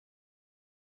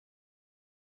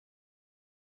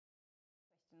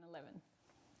11.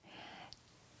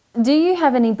 Do you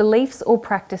have any beliefs or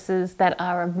practices that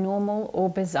are abnormal or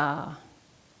bizarre?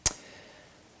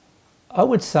 I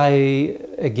would say,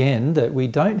 again, that we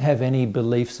don't have any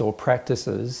beliefs or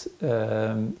practices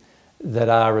that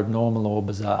are abnormal or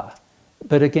bizarre.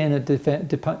 But again, it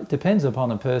depends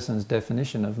upon a person's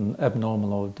definition of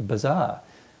abnormal or bizarre.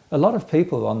 A lot of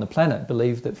people on the planet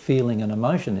believe that feeling an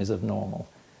emotion is abnormal.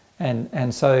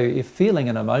 And so if feeling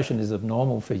an emotion is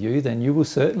abnormal for you, then you will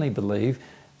certainly believe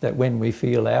that when we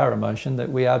feel our emotion that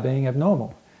we are being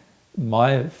abnormal.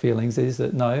 My feelings is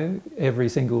that no, every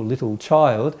single little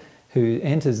child who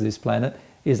enters this planet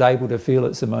is able to feel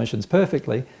its emotions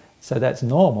perfectly, so that's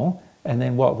normal, and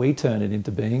then what we turn it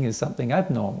into being is something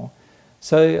abnormal.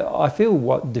 So I feel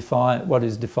what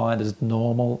is defined as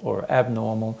normal or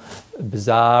abnormal,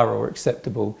 bizarre or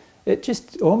acceptable, it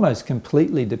just almost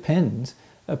completely depends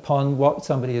upon what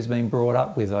somebody has been brought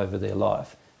up with over their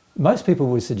life. Most people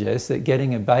would suggest that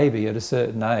getting a baby at a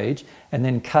certain age and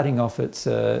then cutting off its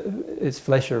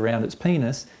flesh around its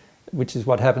penis, which is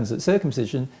what happens at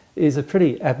circumcision, is a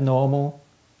pretty abnormal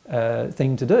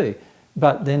thing to do.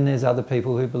 But then there's other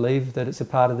people who believe that it's a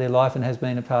part of their life and has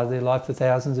been a part of their life for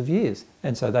thousands of years,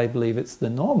 and so they believe it's the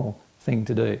normal thing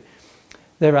to do.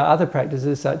 There are other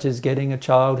practices such as getting a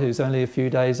child who's only a few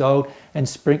days old and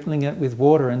sprinkling it with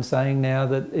water and saying now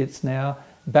that it's now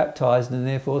baptized and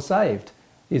therefore saved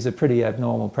is a pretty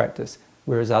abnormal practice,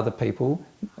 whereas other people,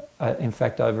 in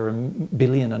fact over 1.5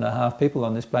 billion people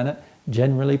on this planet,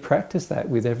 generally practice that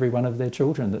with every one of their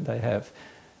children that they have.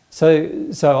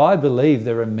 So I believe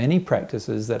there are many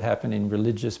practices that happen in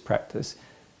religious practice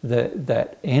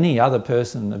that any other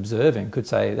person observing could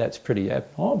say that's pretty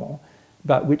abnormal,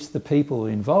 but which the people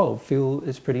involved feel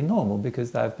is pretty normal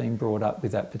because they've been brought up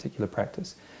with that particular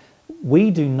practice. We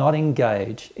do not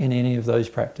engage in any of those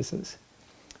practices.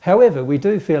 However, we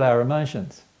do feel our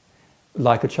emotions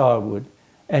like a child would,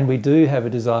 and we do have a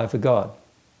desire for God,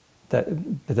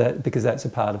 because that's a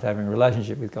part of having a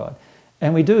relationship with God.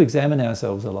 And we do examine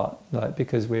ourselves a lot,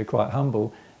 because we're quite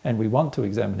humble and we want to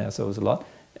examine ourselves a lot.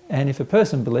 And if a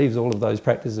person believes all of those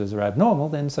practices are abnormal,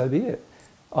 then so be it.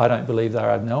 I don't believe they're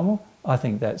abnormal. I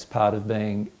think that's part of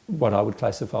being what I would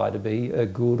classify to be a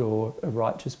good or a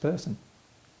righteous person.